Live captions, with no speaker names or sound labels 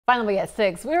Finally at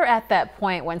 6, we're at that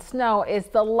point when snow is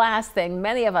the last thing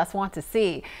many of us want to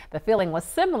see. The feeling was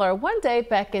similar one day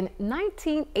back in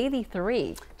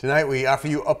 1983. Tonight we offer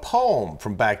you a poem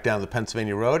from back down the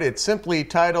Pennsylvania road. It's simply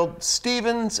titled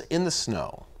Stevens in the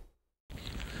Snow.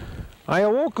 I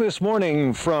awoke this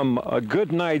morning from a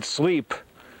good night's sleep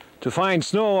to find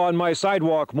snow on my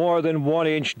sidewalk more than 1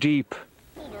 inch deep.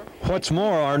 What's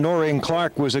more, our Noreen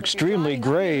Clark was extremely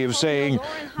grave, saying,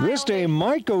 "This day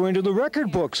might go into the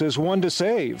record books as one to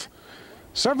save."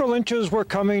 Several inches were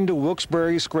coming to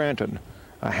Wilkes-Barre, Scranton.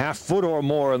 A half-foot or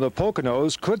more in the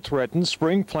Poconos could threaten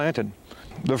spring planting.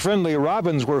 The friendly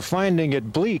robins were finding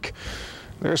it bleak.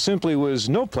 There simply was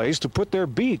no place to put their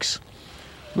beaks.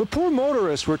 The poor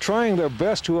motorists were trying their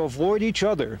best to avoid each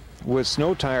other. With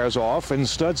snow tires off and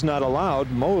studs not allowed,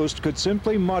 most could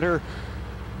simply mutter,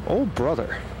 "Oh,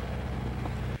 brother."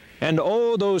 And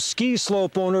oh, those ski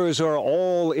slope owners are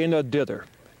all in a dither.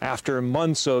 After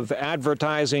months of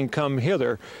advertising come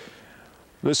hither,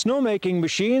 the snowmaking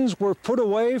machines were put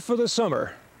away for the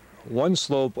summer. One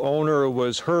slope owner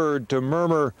was heard to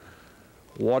murmur,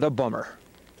 "What a bummer."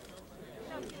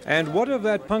 And what of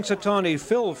that Punxsutawney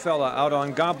Phil fella out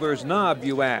on Gobbler's Knob,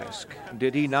 you ask?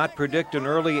 Did he not predict an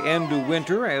early end to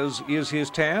winter, as is his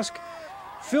task?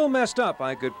 Phil messed up,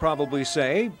 I could probably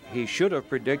say. He should have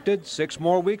predicted 6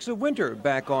 more weeks of winter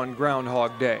back on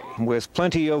Groundhog Day. With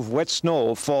plenty of wet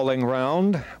snow falling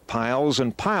round, piles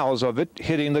and piles of it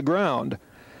hitting the ground.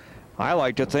 I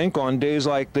like to think on days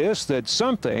like this that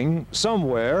something,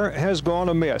 somewhere, has gone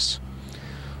amiss.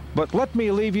 But let me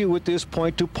leave you with this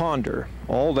point to ponder.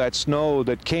 All that snow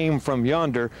that came from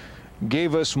yonder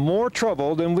gave us more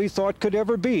trouble than we thought could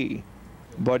ever be.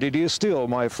 But it is still,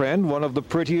 my friend, one of the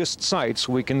prettiest sights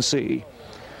we can see.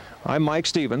 I'm Mike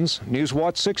Stevens, News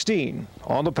Watch 16,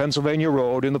 on the Pennsylvania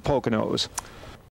Road in the Poconos.